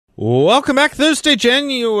Welcome back, Thursday,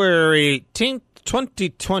 January 18th,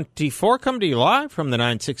 2024. Coming to you live from the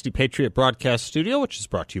 960 Patriot Broadcast Studio, which is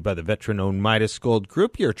brought to you by the veteran-owned Midas Gold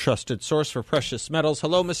Group, your trusted source for precious metals.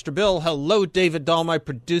 Hello, Mr. Bill. Hello, David Dahl, my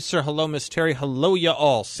producer. Hello, Miss Terry. Hello, ya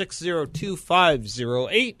all.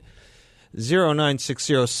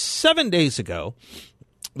 602-508-0960. 7 days ago,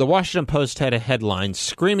 the Washington Post had a headline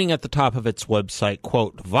screaming at the top of its website,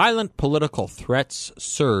 quote, "Violent political threats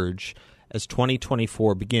surge as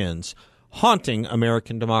 2024 begins, haunting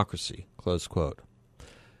American democracy," close quote.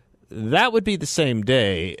 That would be the same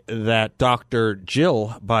day that Dr.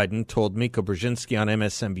 Jill Biden told Mika Brzezinski on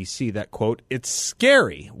MSNBC that, quote, "It's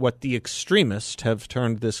scary what the extremists have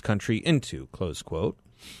turned this country into," close quote.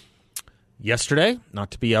 Yesterday,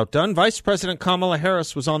 not to be outdone, Vice President Kamala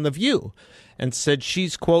Harris was on The View and said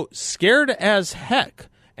she's, quote, "scared as heck,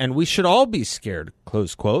 and we should all be scared,"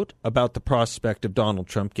 close quote, about the prospect of Donald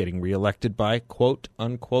Trump getting reelected by, quote,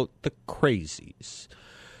 unquote, "the crazies."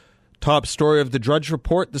 Top story of the Drudge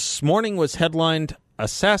Report this morning was headlined,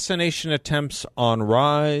 "Assassination Attempts on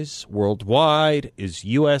Rise Worldwide. Is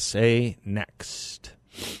USA Next?"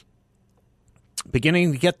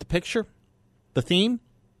 Beginning to get the picture? The theme?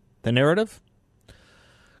 The narrative?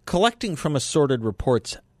 Collecting from assorted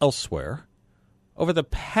reports elsewhere, over the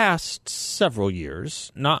past several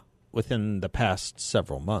years, not within the past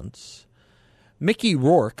several months, Mickey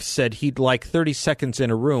Rourke said he'd like 30 seconds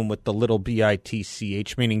in a room with the little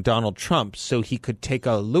bitch, meaning Donald Trump, so he could take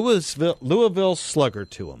a Louisville Slugger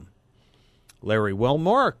to him. Larry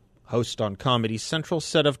Wilmore, host on Comedy Central,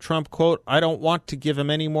 said of Trump, quote, "I don't want to give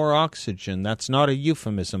him any more oxygen. That's not a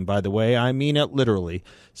euphemism, by the way. I mean it literally.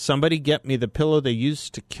 Somebody get me the pillow they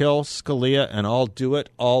used to kill Scalia, and I'll do it,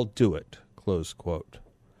 close quote.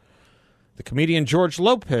 The comedian George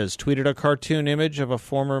Lopez tweeted a cartoon image of a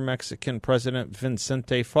former Mexican President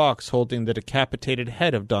Vicente Fox holding the decapitated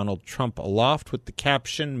head of Donald Trump aloft with the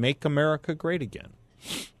caption, "Make America Great Again."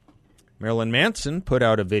 Marilyn Manson put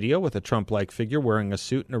out a video with a Trump-like figure wearing a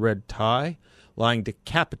suit and a red tie, lying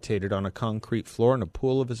decapitated on a concrete floor in a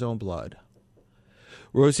pool of his own blood.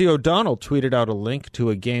 Rosie O'Donnell tweeted out a link to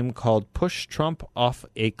a game called Push Trump Off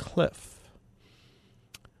a Cliff.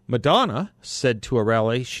 Madonna said to a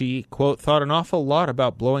rally she, quote, "thought an awful lot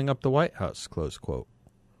about blowing up the White House," close quote.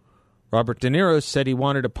 Robert De Niro said he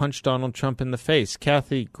wanted to punch Donald Trump in the face.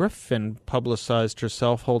 Kathy Griffin publicized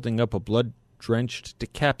herself holding up a blood-drenched,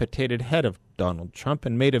 decapitated head of Donald Trump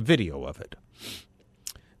and made a video of it.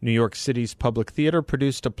 New York City's Public Theater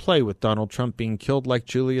produced a play with Donald Trump being killed like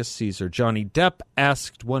Julius Caesar. Johnny Depp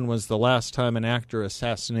asked when was the last time an actor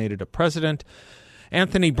assassinated a president.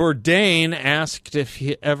 Anthony Bourdain asked if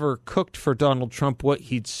he ever cooked for Donald Trump what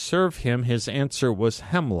he'd serve him. His answer was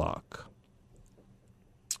hemlock.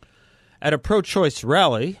 At a pro-choice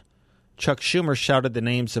rally, Chuck Schumer shouted the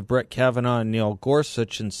names of Brett Kavanaugh and Neil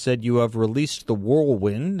Gorsuch and said, "You have released the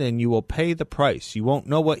whirlwind and you will pay the price. You won't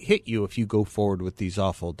know what hit you if you go forward with these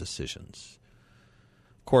awful decisions."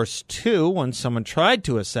 Of course, too, when someone tried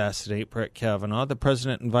to assassinate Brett Kavanaugh, the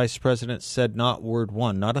president and vice president said not word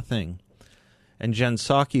one, not a thing. And Jen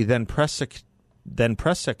Psaki, then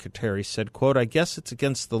press secretary, said, quote, "I guess it's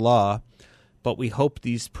against the law, but we hope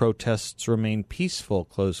these protests remain peaceful,"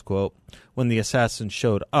 close quote, when the assassin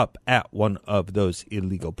showed up at one of those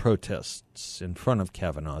illegal protests in front of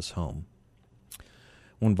Kavanaugh's home.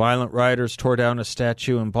 When violent rioters tore down a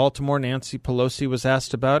statue in Baltimore, Nancy Pelosi was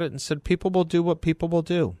asked about it and said people will do what people will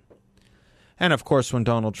do. And, of course, when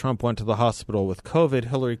Donald Trump went to the hospital with COVID,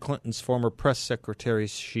 Hillary Clinton's former press secretary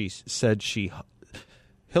said she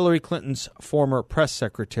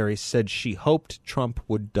hoped Trump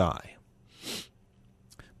would die.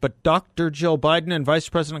 But Dr. Jill Biden and Vice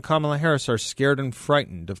President Kamala Harris are scared and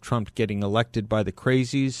frightened of Trump getting elected by the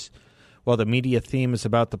crazies, while the media theme is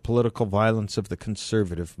about the political violence of the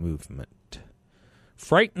conservative movement.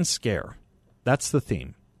 Fright and scare. That's the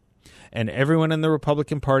theme. And everyone in the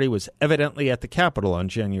Republican Party was evidently at the Capitol on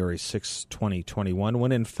January 6, 2021,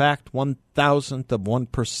 when in fact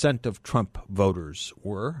 0.001% of Trump voters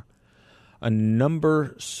were. A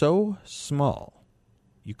number so small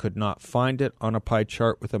you could not find it on a pie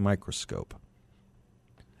chart with a microscope.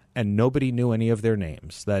 And nobody knew any of their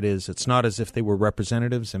names. That is, it's not as if they were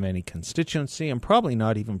representatives of any constituency and probably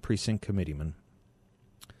not even precinct committeemen.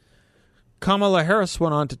 Kamala Harris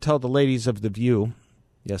went on to tell the ladies of The View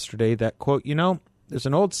yesterday that, quote, there's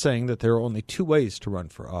an old saying that there are only two ways to run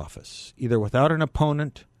for office, either without an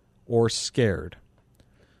opponent or scared.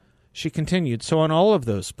 She continued, so on all of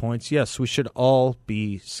those points, yes, we should all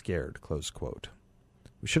be scared, close quote.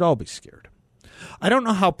 We should all be scared. I don't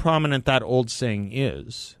know how prominent that old saying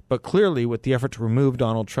is, but clearly with the effort to remove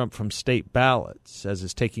Donald Trump from state ballots, as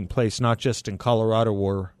is taking place not just in Colorado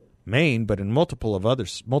or Maine, but in multiples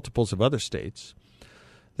of other states,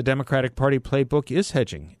 the Democratic Party playbook is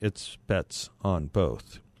hedging its bets on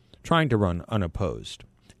both, trying to run unopposed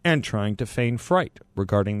and trying to feign fright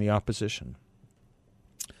regarding the opposition.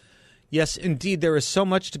 Yes, indeed, there is so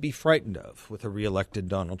much to be frightened of with a re-elected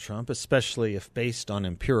Donald Trump, especially if based on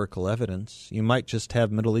empirical evidence. You might just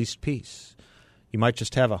have Middle East peace. You might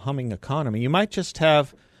just have a humming economy. You might just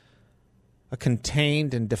have a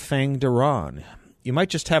contained and defanged Iran. You might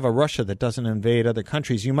just have a Russia that doesn't invade other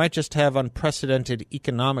countries. You might just have unprecedented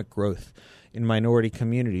economic growth in minority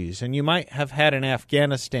communities. And you might have had an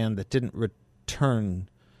Afghanistan that didn't return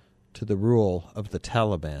to the rule of the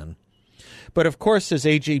Taliban. But of course, as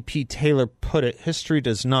A.J.P. Taylor put it, history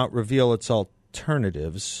does not reveal its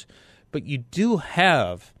alternatives. But you do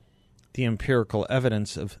have the empirical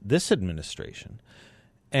evidence of this administration.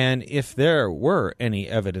 And if there were any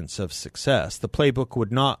evidence of success, the playbook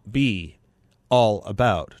would not be all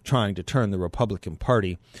about trying to turn the Republican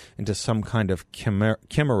Party into some kind of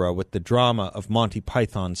chimera with the drama of Monty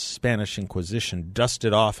Python's Spanish Inquisition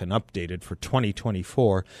dusted off and updated for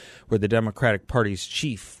 2024, where the Democratic Party's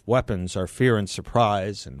chief weapons are fear and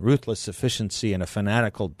surprise and ruthless efficiency and a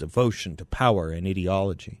fanatical devotion to power and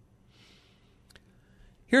ideology.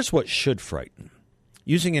 Here's what should frighten.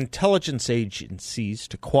 Using intelligence agencies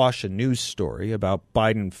to quash a news story about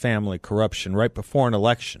Biden family corruption right before an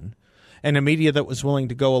election, and a media that was willing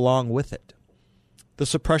to go along with it. The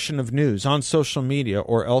suppression of news on social media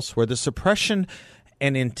or elsewhere, the suppression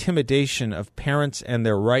and intimidation of parents and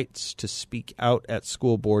their rights to speak out at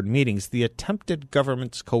school board meetings, the attempted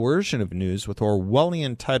government's coercion of news with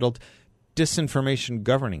Orwellian titled disinformation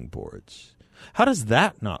governing boards. How does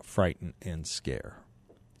that not frighten and scare?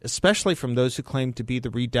 Especially from those who claim to be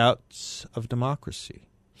the redoubts of democracy.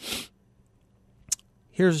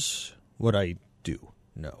 Here's what I do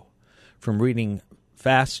know from reading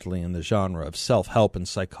vastly in the genre of self-help and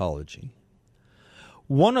psychology.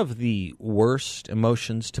 One of the worst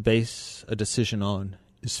emotions to base a decision on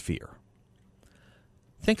is fear.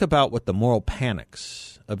 Think about what the moral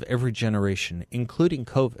panics of every generation, including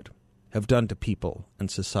COVID, have done to people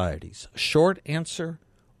and societies. Short answer,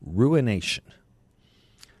 ruination.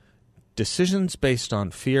 Decisions based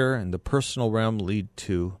on fear in the personal realm lead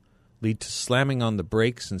to slamming on the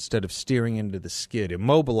brakes instead of steering into the skid,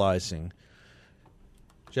 immobilizing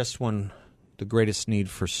just when the greatest need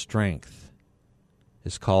for strength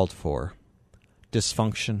is called for.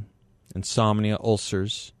 Dysfunction, insomnia,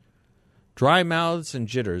 ulcers, dry mouths, and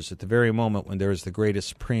jitters at the very moment when there is the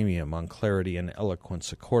greatest premium on clarity and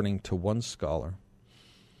eloquence, according to one scholar.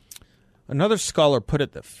 Another scholar put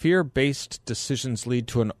it that fear-based decisions lead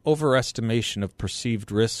to an overestimation of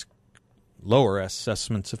perceived risk, lower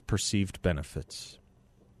assessments of perceived benefits.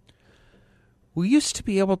 We used to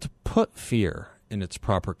be able to put fear in its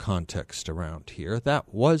proper context around here.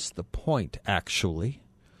 That was the point, actually.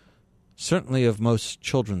 Certainly of most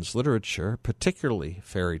children's literature, particularly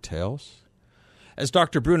fairy tales. As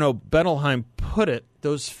Dr. Bruno Bettelheim put it,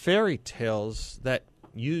 those fairy tales that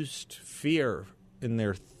used fear in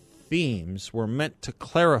their themes were meant to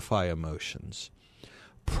clarify emotions,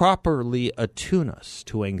 properly attune us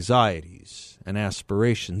to anxieties and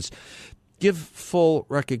aspirations, give full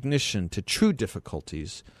recognition to true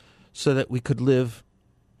difficulties so that we could live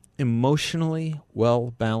emotionally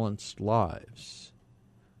well-balanced lives.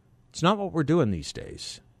 It's not what we're doing these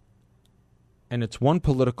days, and it's one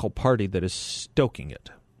political party that is stoking it.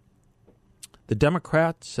 The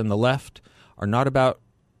Democrats and the left are not about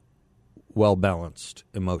well-balanced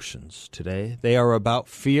emotions today. They are about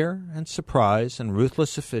fear and surprise and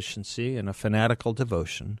ruthless efficiency and a fanatical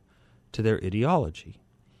devotion to their ideology.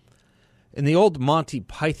 In the old Monty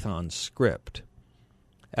Python script,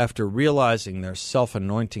 after realizing their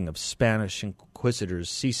self-anointing of Spanish inquisitors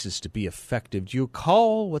ceases to be effective, do you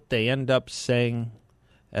recall what they end up saying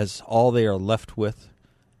as all they are left with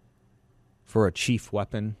for a chief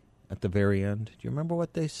weapon at the very end? Do you remember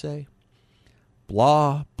what they say?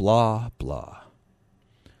 Blah, blah, blah.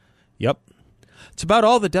 Yep. It's about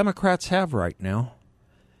all the Democrats have right now.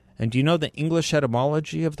 And do you know the English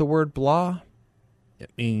etymology of the word blah?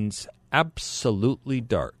 It means absolutely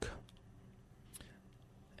dark.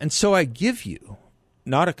 And so I give you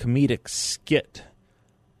not a comedic skit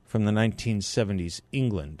from the 1970s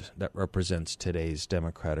England that represents today's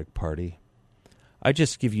Democratic Party. I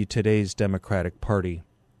just give you today's Democratic Party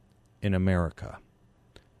in America.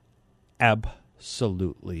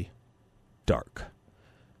 Absolutely dark.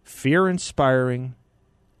 Fear-inspiring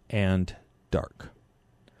and dark.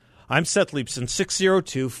 I'm Seth Leibson,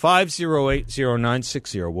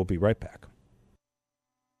 602-508-0960. We'll be right back.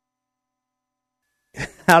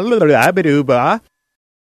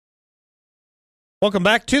 Welcome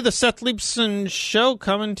back to the Seth Leibson Show,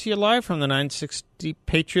 coming to you live from the 960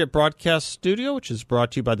 Patriot Broadcast Studio, which is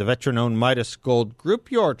brought to you by the veteran-owned Midas Gold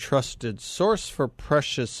Group, your trusted source for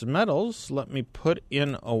precious metals. Let me put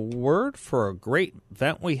in a word for a great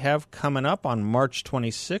event we have coming up on March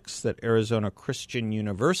 26th at Arizona Christian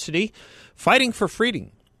University, Fighting for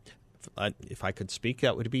Freedom. If I could speak,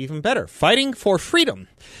 that would be even better. Fighting for Freedom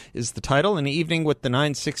is the title. An evening with the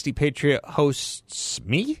 960 Patriot hosts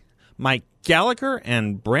me, Mike Gallagher,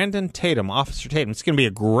 and Brandon Tatum, Officer Tatum. It's going to be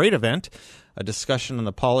a great event, a discussion on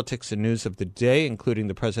the politics and news of the day, including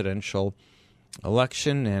the presidential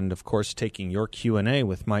election, and, of course, taking your Q&A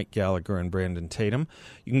with Mike Gallagher and Brandon Tatum.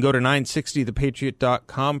 You can go to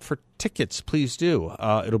 960thepatriot.com for tickets. Please do.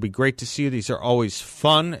 It'll be great to see you. These are always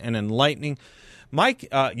fun and enlightening.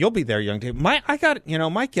 Mike, you'll be there, young Dave.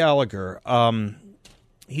 Mike Gallagher,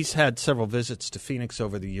 he's had several visits to Phoenix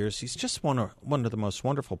over the years. He's just one of the most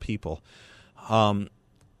wonderful people.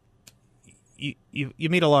 You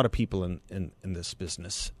meet a lot of people in this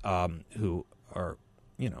business who are,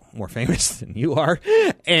 more famous than you are,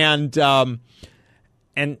 and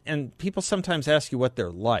people sometimes ask you what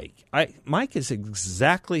they're like. Mike is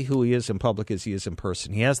exactly who he is in public as he is in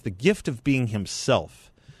person. He has the gift of being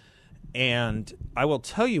himself. And I will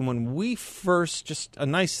tell you, when we first, just a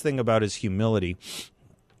nice thing about his humility.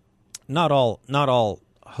 Not all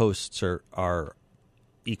hosts are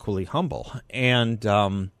equally humble.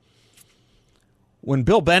 And when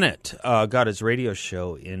Bill Bennett got his radio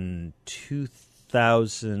show in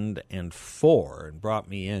 2004 and brought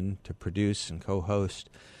me in to produce and co-host,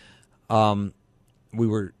 we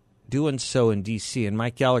were doing so in D.C., and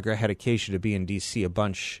Mike Gallagher had occasion to be in D.C. a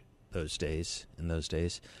bunch in those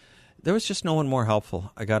days. There was just no one more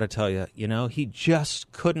helpful, I got to tell you. He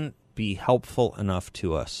just couldn't be helpful enough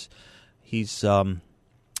to us. He's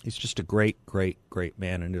just a great, great, great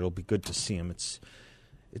man, and it'll be good to see him. It's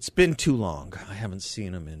been too long. I haven't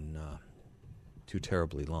seen him in too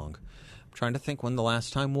terribly long. I'm trying to think when the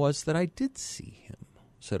last time was that I did see him.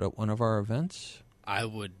 Was it at one of our events? I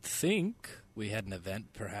would think we had an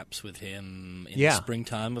event perhaps with him in the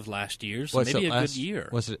springtime of last year, so maybe a good year.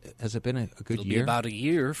 Has it been a good It'll year? Be about a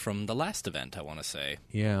year from the last event, I want to say.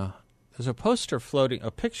 Yeah. There's a picture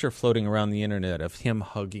floating around the internet of him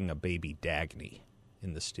hugging a baby Dagny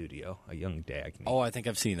in the studio, a young Dagny. Oh, I think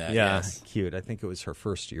I've seen that, yeah, yes. Cute. I think it was her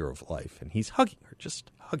first year of life, and he's hugging her.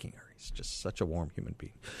 He's just such a warm human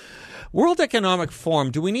being. World Economic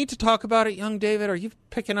Forum. Do we need to talk about it, young David? Are you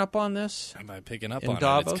picking up on this? Am I picking up in on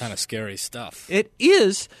Davos? it? It's kind of scary stuff. It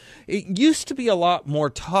is. It used to be a lot more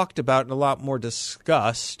talked about and a lot more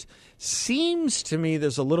discussed. Seems to me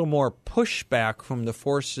there's a little more pushback from the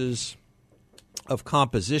forces of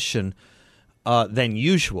composition than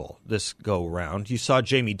usual this go-round. You saw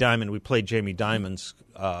Jamie Dimon. We played Jamie Dimon's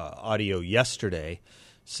audio yesterday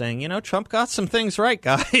saying, Trump got some things right,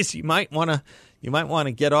 guys. You might want to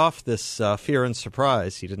get off this fear and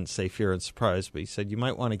surprise. He didn't say fear and surprise, but he said you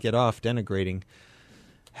might want to get off denigrating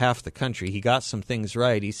half the country. He got some things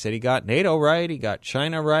right. He said he got NATO right. He got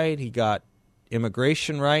China right. He got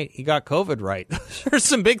immigration right. He got COVID right. There's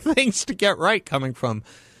some big things to get right coming from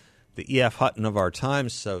the E.F. Hutton of our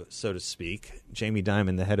times, so to speak. Jamie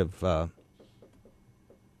Dimon, the head of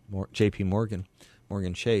J.P. Morgan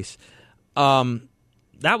Chase.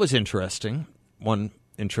 That was interesting. One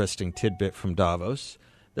interesting tidbit from Davos.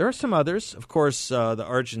 There are some others. Of course,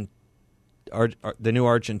 the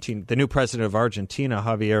new president of Argentina,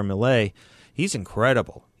 Javier Milei. He's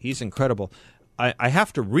incredible. I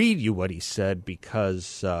have to read you what he said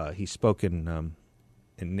because he spoke in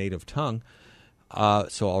native tongue.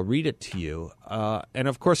 So I'll read it to you. And,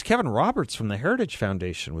 of course, Kevin Roberts from the Heritage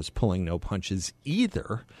Foundation was pulling no punches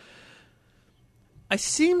either. I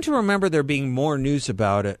seem to remember there being more news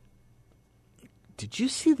about it. Did you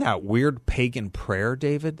see that weird pagan prayer,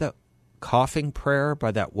 David? That coughing prayer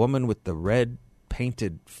by that woman with the red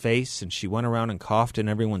painted face, and she went around and coughed in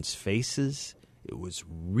everyone's faces? It was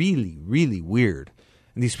really, really weird.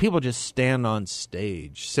 And these people just sit on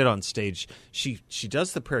stage. She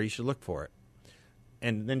does the prayer. You should look for it.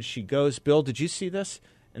 And then she goes, Bill, did you see this?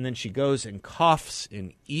 And then she goes and coughs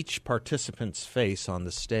in each participant's face on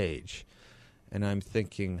the stage. And I'm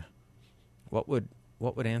thinking, what would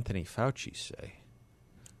Anthony Fauci say?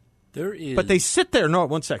 But they sit there. No,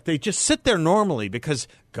 one sec. They just sit there normally because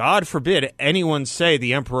God forbid anyone say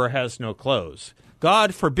the emperor has no clothes.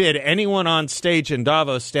 God forbid anyone on stage in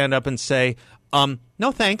Davos stand up and say,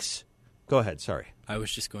 no thanks. Go ahead. Sorry. I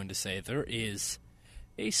was just going to say there is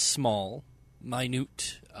a small,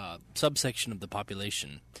 minute subsection of the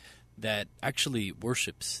population that actually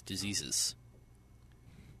worships diseases.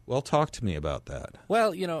 Well, talk to me about that.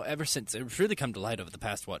 Well, ever since, it's really come to light over the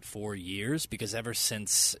past, 4 years, because ever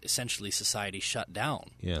since essentially society shut down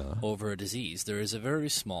over a disease, there is a very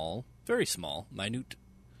small, minute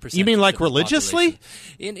percentage. You mean like religiously?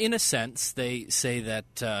 In a sense, they say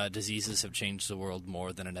that diseases have changed the world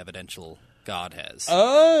more than an evidential God has.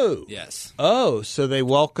 Oh. Yes. Oh, so they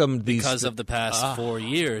welcomed these... Because of the past 4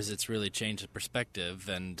 years, it's really changed the perspective.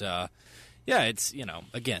 And, it's,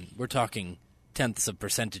 again, we're talking tenths of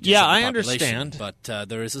percentages of the population. Understand. But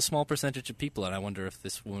there is a small percentage of people, and I wonder if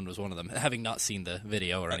this woman was one of them, having not seen the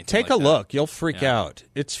video or anything Take like a look. You'll freak out.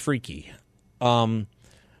 It's freaky.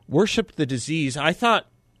 Worship the disease. I thought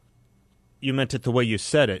you meant it the way you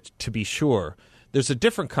said it, to be sure. There's a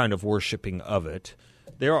different kind of worshiping of it.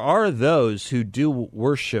 There are those who do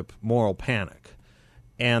worship moral panic,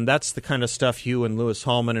 and that's the kind of stuff you and Lewis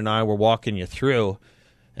Hallman and I were walking you through,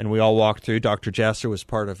 and we all walked through. Dr. Jasser was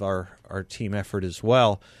part of our team effort as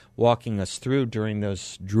well, walking us through during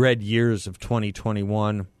those dread years of 2020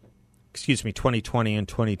 and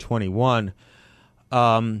 2021.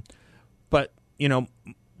 But,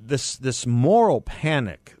 this moral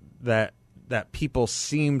panic that people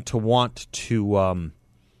seem to want to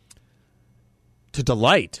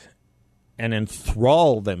delight and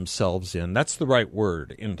enthrall themselves in. That's the right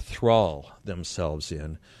word, enthrall themselves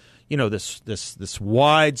in. This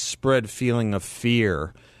widespread feeling of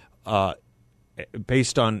fear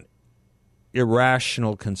based on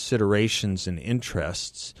irrational considerations and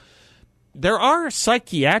interests. There are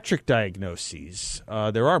psychiatric diagnoses.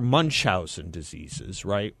 There are Munchausen diseases,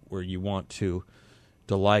 right, where you want to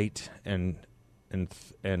delight and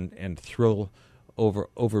thrill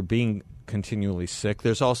over being continually sick.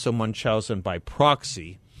 There's also Munchausen by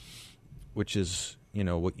proxy, which is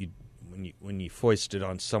what you when you foist it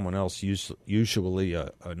on someone else, usually an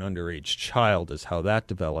underage child, is how that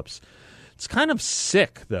develops. It's kind of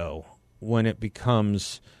sick though when it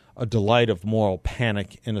becomes a delight of moral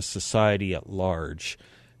panic in a society at large,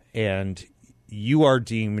 and you are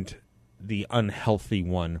deemed the unhealthy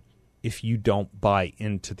one if you don't buy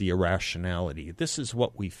into the irrationality. This is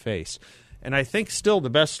what we face. And I think still the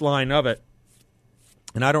best line of it,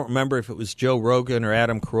 and I don't remember if it was Joe Rogan or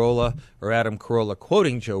Adam Carolla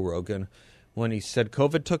quoting Joe Rogan when he said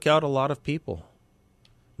COVID took out a lot of people,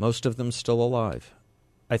 most of them still alive.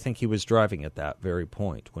 I think he was driving at that very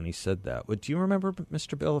point when he said that. But do you remember,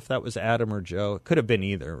 Mr. Bill, if that was Adam or Joe? It could have been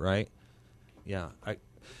either, right? Yeah,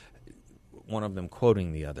 one of them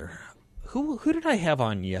quoting the other. Who did I have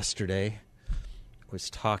on yesterday? Was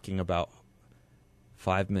talking about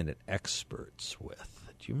 5-minute experts with.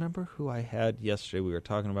 Do you remember who I had yesterday? We were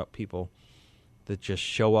talking about people that just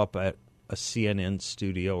show up at a CNN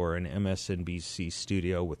studio or an MSNBC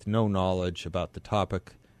studio with no knowledge about the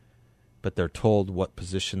topic, but they're told what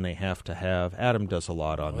position they have to have. Adam does a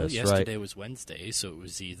lot on this, yesterday right? Yesterday was Wednesday, so it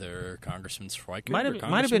was either Congressman Schweikert or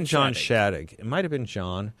might have been John Shadegg. It might have been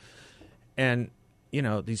John. And,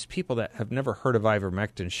 these people that have never heard of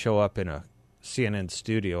ivermectin show up in a CNN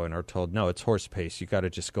studio and are told, no, it's horse paste. You got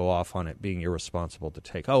to just go off on it being irresponsible to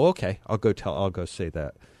take. Oh, okay. I'll go say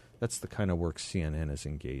that. That's the kind of work CNN is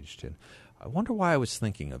engaged in. I wonder why I was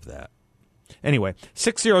thinking of that. Anyway,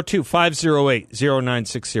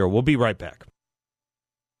 602-508-0960. We'll be right back.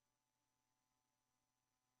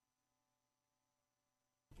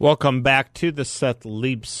 Welcome back to the Seth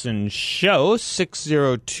Leibson Show,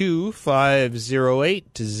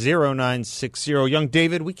 602-508-0960. Young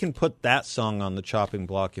David, we can put that song on the chopping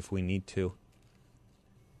block if we need to.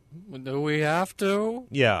 Do we have to?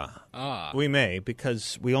 Yeah, we may,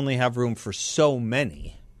 because we only have room for so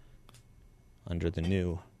many under the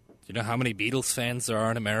new. Do you know how many Beatles fans there are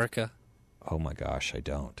in America? Oh, my gosh, I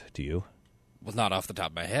don't. Do you? Well, not off the top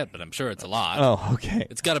of my head, but I'm sure it's a lot. Oh, okay.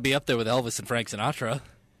 It's got to be up there with Elvis and Frank Sinatra.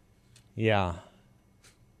 Yeah.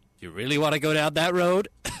 You really want to go down that road?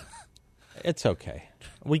 It's okay.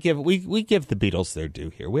 We give the Beatles their due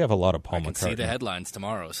here. We have a lot of Paul McCartney. I can see the headlines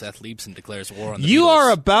tomorrow. Seth Leibson declares war on the Beatles. You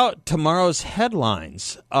are about tomorrow's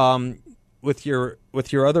headlines. With your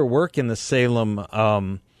other work in the Salem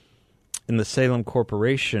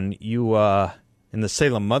Corporation, you in the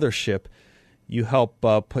Salem Mothership, you help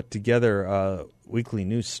put together weekly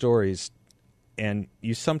news stories, and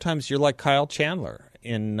you're like Kyle Chandler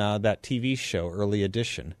in that TV show, Early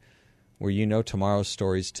Edition, where tomorrow's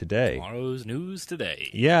stories today. Tomorrow's news today.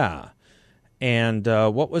 Yeah. And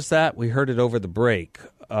what was that? We heard it over the break.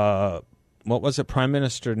 What was it? Prime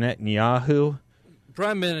Minister Netanyahu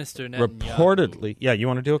Prime Minister Netanyahu... Reportedly... Yeah, you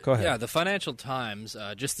want to do it? Go ahead. Yeah, the Financial Times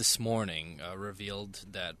just this morning revealed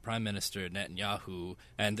that Prime Minister Netanyahu,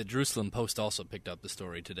 and the Jerusalem Post also picked up the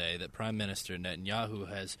story today, that Prime Minister Netanyahu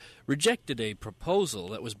has rejected a proposal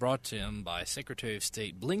that was brought to him by Secretary of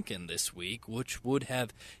State Blinken this week, which would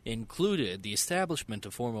have included the establishment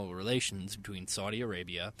of formal relations between Saudi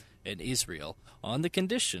Arabia and Israel on the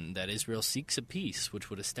condition that Israel seeks a peace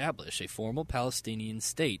which would establish a formal Palestinian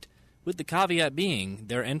state, with the caveat being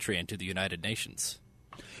their entry into the United Nations.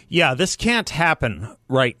 Yeah, this can't happen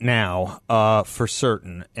right now for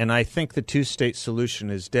certain, and I think the two-state solution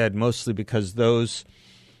is dead, mostly because those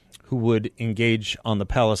who would engage on the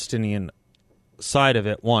Palestinian side of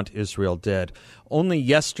it want Israel dead. Only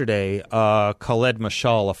yesterday, Khaled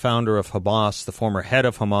Mashal, a founder of Hamas, the former head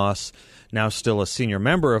of Hamas, now still a senior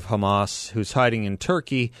member of Hamas, who's hiding in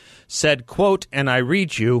Turkey, said, quote, and I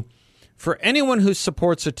read you, "For anyone who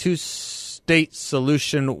supports a two-state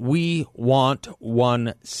solution, we want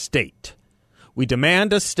one state. We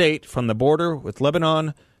demand a state from the border with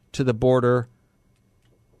Lebanon to the border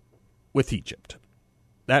with Egypt."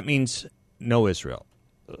 That means no Israel.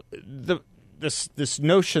 This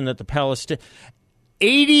notion that the Palestinians...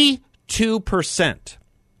 82%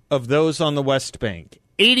 of those on the West Bank,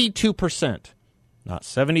 82%, not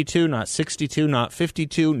 72, not 62, not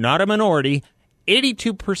 52, not a minority,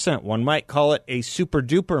 82%, one might call it a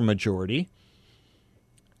super-duper majority,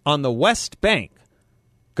 on the West Bank,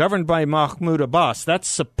 governed by Mahmoud Abbas. That's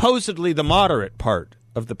supposedly the moderate part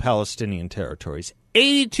of the Palestinian territories.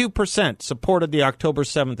 82% supported the October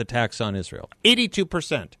 7th attacks on Israel.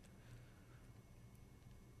 82%.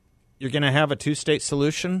 You're going to have a two-state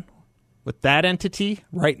solution with that entity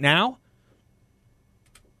right now?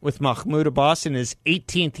 With Mahmoud Abbas in his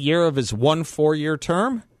 18th year of his 4-year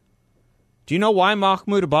term? Do you know why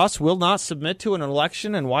Mahmoud Abbas will not submit to an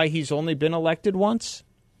election and why he's only been elected once?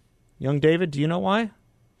 Young David, do you know why?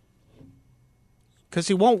 Because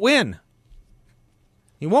he won't win.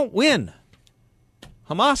 He won't win.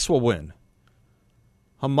 Hamas will win.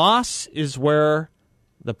 Hamas is where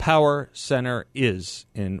the power center is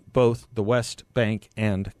in both the West Bank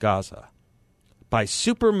and Gaza. By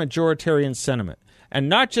supermajoritarian sentiment. And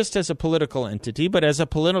not just as a political entity, but as a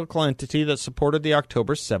political entity that supported the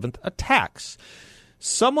October 7th attacks.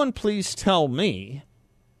 Someone please tell me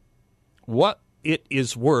what it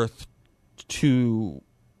is worth to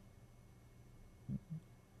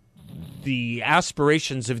the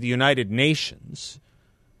aspirations of the United Nations,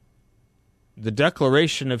 the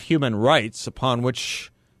Declaration of Human Rights upon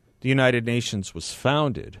which the United Nations was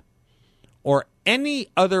founded, or any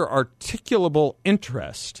other articulable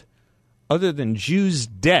interest other than Jews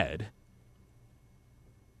dead,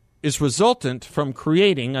 is resultant from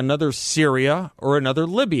creating another Syria or another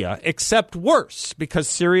Libya, except worse, because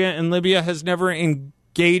Syria and Libya has never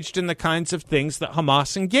engaged in the kinds of things that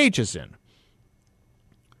Hamas engages in.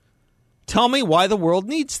 Tell me why the world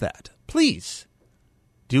needs that, please.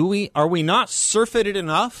 Are we not surfeited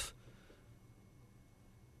enough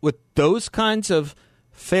with those kinds of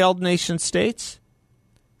failed nation states?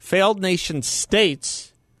 Failed nation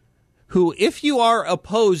states who, if you are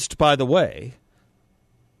opposed, by the way,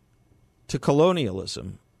 to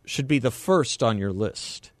colonialism, should be the first on your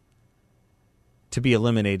list to be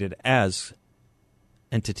eliminated as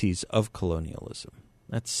entities of colonialism.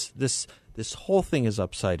 This whole thing is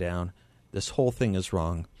upside down. This whole thing is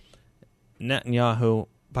wrong. Netanyahu,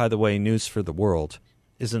 by the way, news for the world,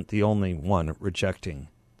 isn't the only one rejecting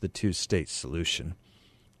the two-state solution,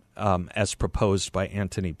 as proposed by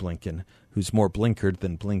Antony Blinken, who's more blinkered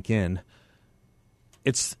than Blinken.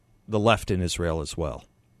 It's the left in Israel as well.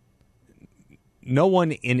 No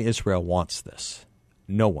one in Israel wants this.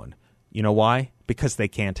 No one. You know why? Because they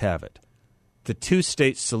can't have it. The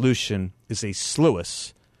two-state solution is a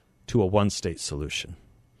sluice to a one-state solution.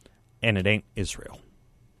 And it ain't Israel.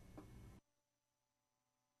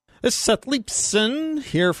 This is Seth Leipson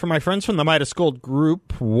here for my friends from the Midas Gold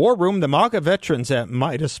Group War Room. The MAGA veterans at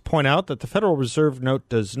Midas point out that the Federal Reserve note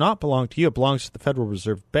does not belong to you. It belongs to the Federal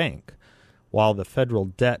Reserve Bank. While the federal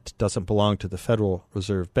debt doesn't belong to the Federal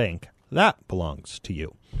Reserve Bank, that belongs to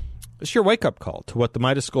you. It's your wake-up call to what the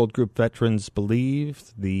Midas Gold Group veterans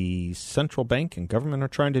believe the central bank and government are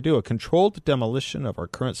trying to do, a controlled demolition of our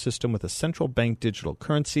current system with a central bank digital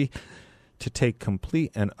currency to take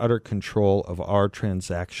complete and utter control of our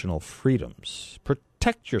transactional freedoms.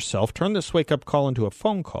 Protect yourself. Turn this wake-up call into a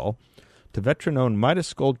phone call to veteran-owned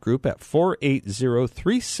Midas Gold Group at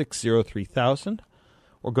 480-360-3000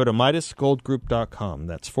 or go to MidasGoldGroup.com.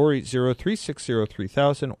 That's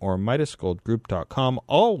 480-360-3000 or MidasGoldGroup.com.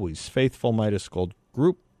 Always faithful Midas Gold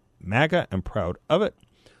Group, MAGA, and proud of it.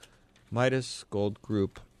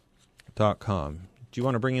 MidasGoldGroup.com. Do you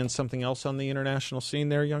want to bring in something else on the international scene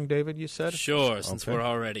there, young David, you said? Sure, since we're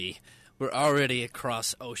already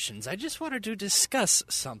across oceans. I just wanted to discuss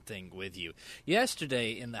something with you.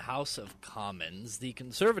 Yesterday in the House of Commons, the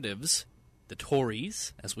Conservatives, the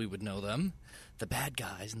Tories, as we would know them, the bad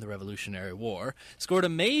guys in the Revolutionary War, scored a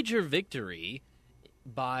major victory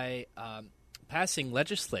by passing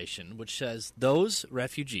legislation which says those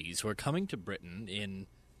refugees who are coming to Britain in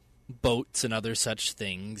boats and other such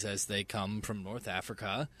things as they come from North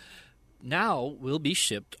Africa now will be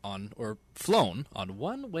shipped on or flown on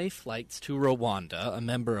one-way flights to Rwanda, a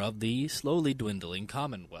member of the slowly dwindling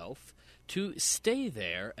Commonwealth, to stay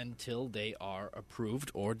there until they are approved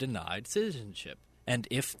or denied citizenship. And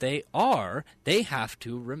if they are, they have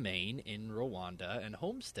to remain in Rwanda and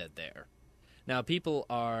homestead there. Now,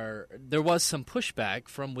 there was some pushback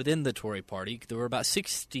from within the Tory party. There were about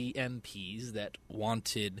 60 MPs that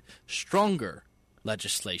wanted stronger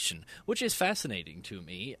legislation, which is fascinating to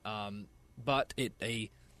me. But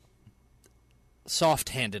a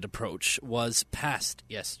soft-handed approach was passed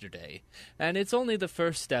yesterday. And it's only the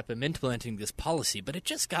first step in implementing this policy, but it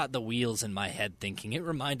just got the wheels in my head thinking. It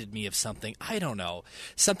reminded me of something, I don't know,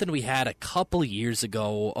 something we had a couple years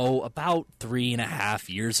ago, about 3.5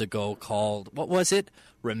 years ago called, what was it?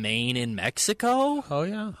 Remain in Mexico? Oh,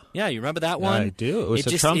 yeah. Yeah, you remember that one? Yeah, I do. It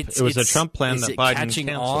was a Trump plan that Biden catching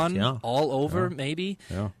canceled. on all over, maybe?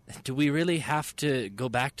 Yeah. Do we really have to go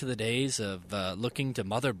back to the days of looking to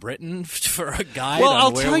Mother Britain for a guide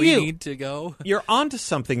on where we need to go? You're onto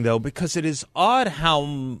something, though, because it is odd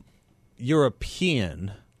how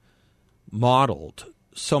European modeled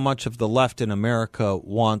so much of the left in America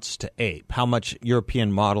wants to ape, how much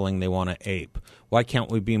European modeling they want to ape. Why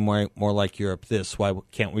can't we be more like Europe this? Why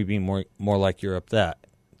can't we be more like Europe that?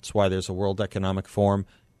 It's why there's a World Economic Forum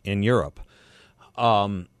in Europe.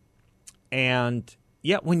 And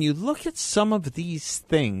yet when you look at some of these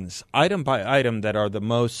things, item by item, that are the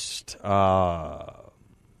most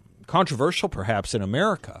controversial perhaps in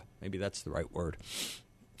America, maybe that's the right word,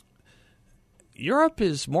 Europe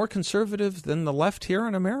is more conservative than the left here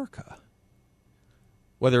in America.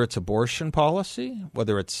 Whether it's abortion policy,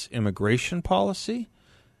 whether it's immigration policy,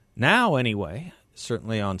 now anyway,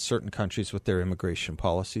 certainly on certain countries with their immigration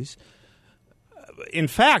policies. In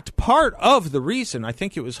fact, part of the reason, I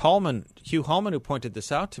think it was Hugh Hallman who pointed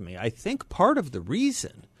this out to me, I think part of the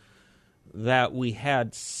reason that we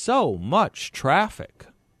had so much traffic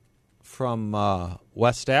from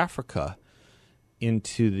West Africa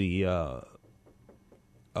into the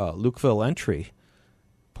Lukeville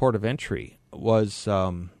port of entry,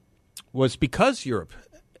 was because Europe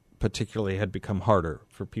particularly had become harder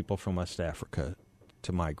for people from West Africa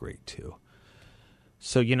to migrate to.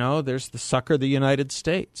 So, there's the sucker, the United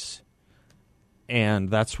States. And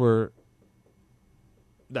that's where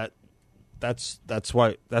that's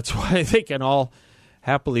why they can all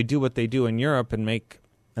happily do what they do in Europe and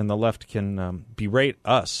the left can berate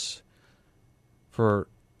us for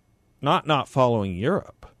not following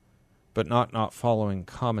Europe, but not following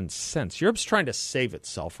common sense. Europe's trying to save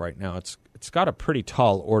itself right now. It's got a pretty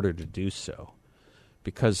tall order to do so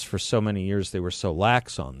because for so many years they were so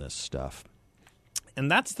lax on this stuff. And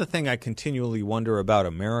that's the thing I continually wonder about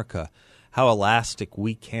America, how elastic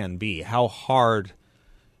we can be, how far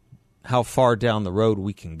down the road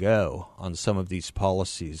we can go on some of these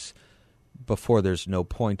policies before there's no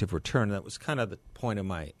point of return. That was kind of the point of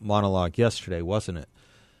my monologue yesterday, wasn't it?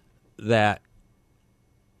 That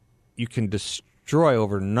you can destroy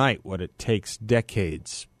overnight what it takes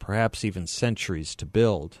decades, perhaps even centuries to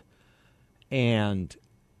build. And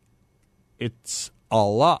it's a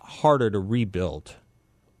lot harder to rebuild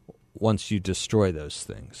once you destroy those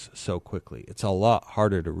things so quickly. It's a lot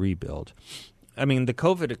harder to rebuild. I mean, the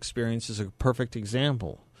COVID experience is a perfect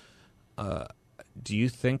example. Do you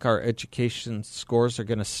think our education scores are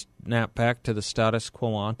going to snap back to the status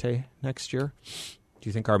quo ante next year? Do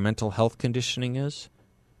you think our mental health conditioning is?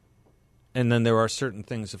 And then there are certain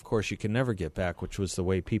things, of course, you can never get back, which was the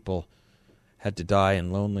way people had to die in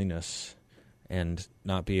loneliness and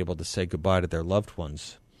not be able to say goodbye to their loved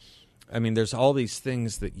ones. I mean, there's all these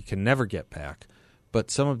things that you can never get back, but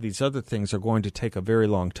some of these other things are going to take a very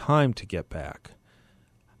long time to get back.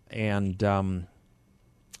 And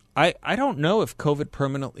I don't know if COVID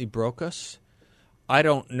permanently broke us. I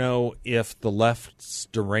don't know if the left's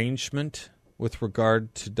derangement with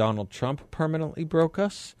regard to Donald Trump permanently broke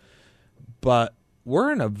us. But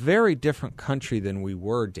we're in a very different country than we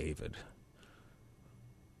were, David,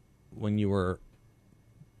 when you were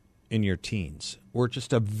in your teens. We're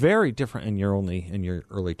just a very different, and you're only in your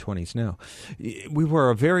early 20s now. We were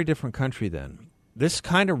a very different country then. this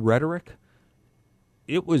kind of rhetoric,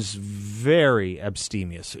 it was very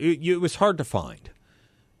abstemious. It was hard to find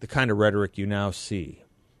the kind of rhetoric you now see,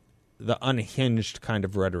 the unhinged kind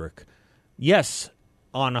of rhetoric. Yes,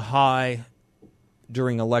 on high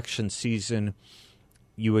during election season,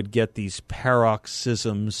 you would get these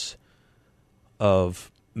paroxysms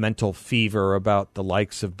of mental fever about the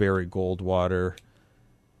likes of Barry Goldwater,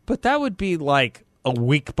 but that would be like a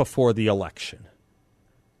week before the election,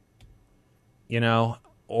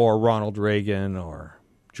 or Ronald Reagan or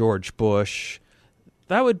George Bush.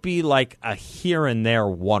 That would be like a here and there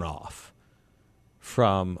one-off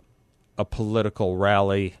from a political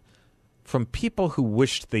rally, from people who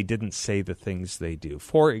wished they didn't say the things they do.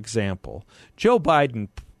 For example, Joe Biden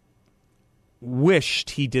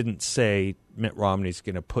wished he didn't say Mitt Romney's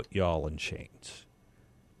going to put y'all in chains.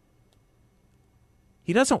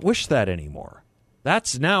 He doesn't wish that anymore.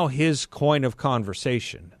 That's now his coin of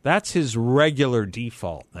conversation. That's his regular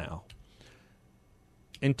default now.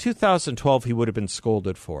 In 2012, he would have been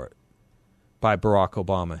scolded for it by Barack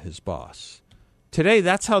Obama, his boss. Today,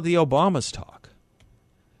 that's how the Obamas talk.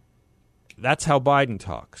 That's how Biden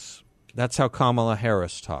talks. That's how Kamala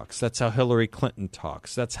Harris talks. That's how Hillary Clinton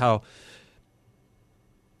talks. That's how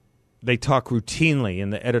they talk routinely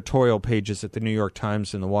in the editorial pages at the New York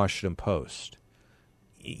Times and the Washington Post.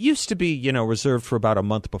 It used to be, reserved for about a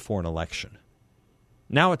month before an election.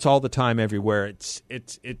 Now it's all the time, everywhere.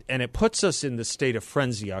 And it puts us in the state of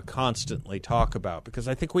frenzy I constantly talk about, because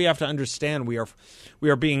I think we have to understand we are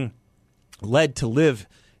being led to live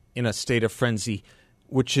in a state of frenzy,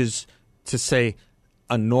 which is to say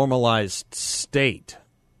a normalized state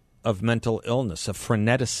of mental illness, of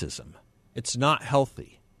freneticism. It's not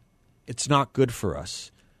healthy. It's not good for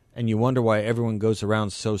us. And you wonder why everyone goes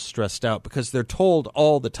around so stressed out, because they're told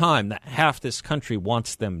all the time that half this country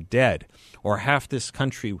wants them dead, or half this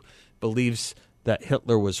country believes that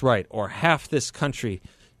Hitler was right, or half this country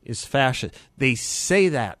is fascist. They say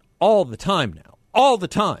that all the time now, all the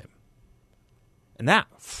time. And that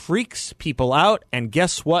freaks people out, and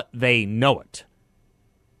guess what? They know it.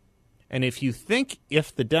 And if you think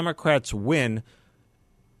if the Democrats win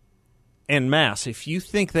en masse, if you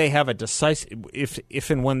think they have a decisive, if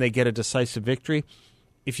and when they get a decisive victory,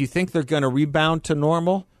 if you think they're going to rebound to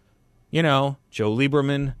normal, Joe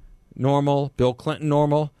Lieberman normal, Bill Clinton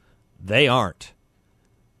normal, they aren't.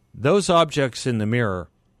 Those objects in the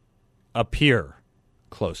mirror appear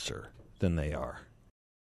closer than they are.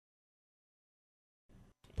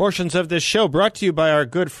 Portions of this show brought to you by our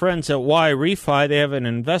good friends at YRefi. They have an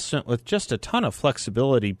investment with just a ton of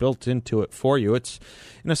flexibility built into it for you. It's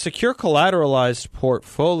in a secure collateralized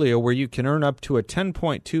portfolio where you can earn up to a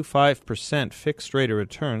 10.25% fixed rate of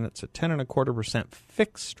return. That's a 10.25%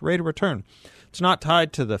 fixed rate of return. It's not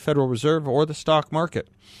tied to the Federal Reserve or the stock market.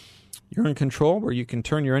 You're in control where you can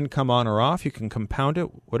turn your income on or off. You can compound it,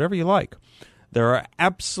 whatever you like. There are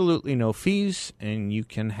absolutely no fees, and you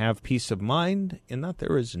can have peace of mind in that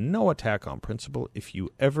there is no attack on principal if you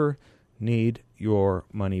ever need your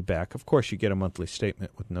money back. Of course, you get a monthly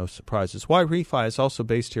statement with no surprises. YRefi is also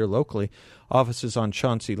based here locally. Offices on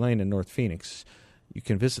Chauncey Lane in North Phoenix. You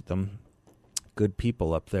can visit them. Good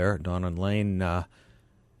people up there. Don and Lane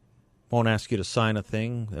won't ask you to sign a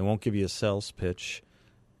thing. They won't give you a sales pitch.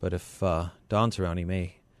 But if Don's around, he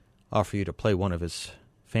may offer you to play one of his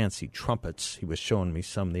fancy trumpets. He was showing me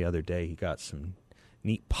some the other day. He got some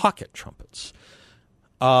neat pocket trumpets.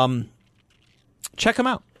 Check them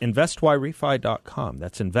out. InvestYRefi.com.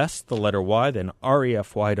 That's invest, the letter Y, then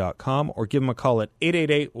REFY.com, or give them a call at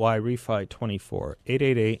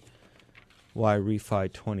 888-YREFI24.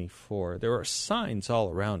 888-YREFI24. There are signs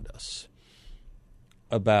all around us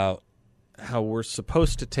about how we're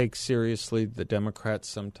supposed to take seriously the Democrats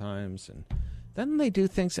sometimes, and then they do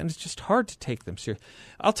things, and it's just hard to take them seriously.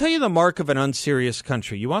 I'll tell you the mark of an unserious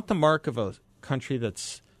country. You want the mark of a country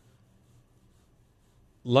that's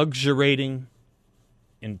luxuriating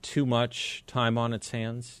in too much time on its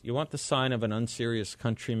hands? You want the sign of an unserious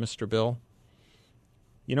country, Mr. Bill?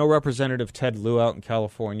 You know Representative Ted Lieu out in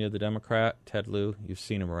California, the Democrat? Ted Lieu, you've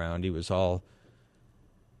seen him around. He was all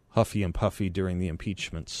huffy and puffy during the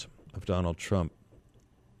impeachments of Donald Trump.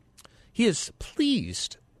 He is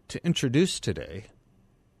pleased to introduce today,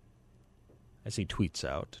 as he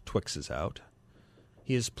twixes out,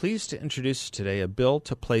 he is pleased to introduce today a bill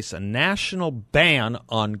to place a national ban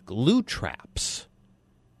on glue traps.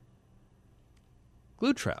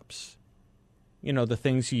 Glue traps. You know, the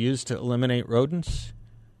things you use to eliminate rodents?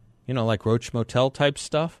 You know, like Roach Motel type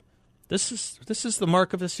stuff? This is the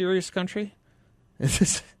mark of a serious country?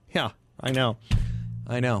 Yeah, I know.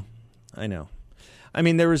 I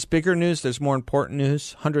mean, there is bigger news. There's more important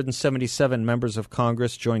news. 177 members of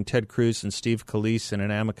Congress joined Ted Cruz and Steve Scalise in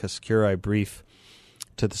an amicus curiae brief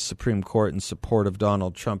to the Supreme Court in support of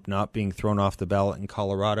Donald Trump not being thrown off the ballot in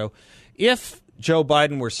Colorado. If Joe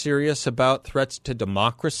Biden were serious about threats to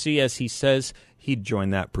democracy, as he says, he'd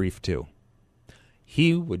join that brief too.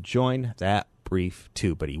 He would join that brief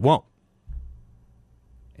too, but he won't.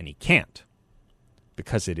 And he can't.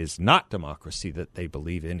 Because it is not democracy that they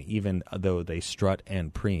believe in, even though they strut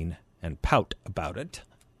and preen and pout about it.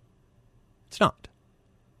 It's not.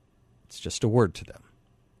 It's just a word to them.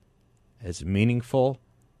 As meaningful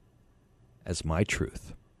as my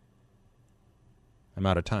truth. I'm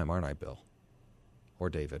out of time, aren't I, Bill? Or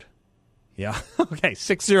David? Yeah. Okay.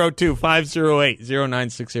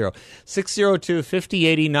 602-508-0960.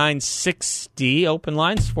 602-5080-960. Open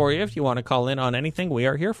lines for you if you want to call in on anything. We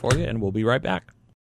are here for you, and we'll be right back.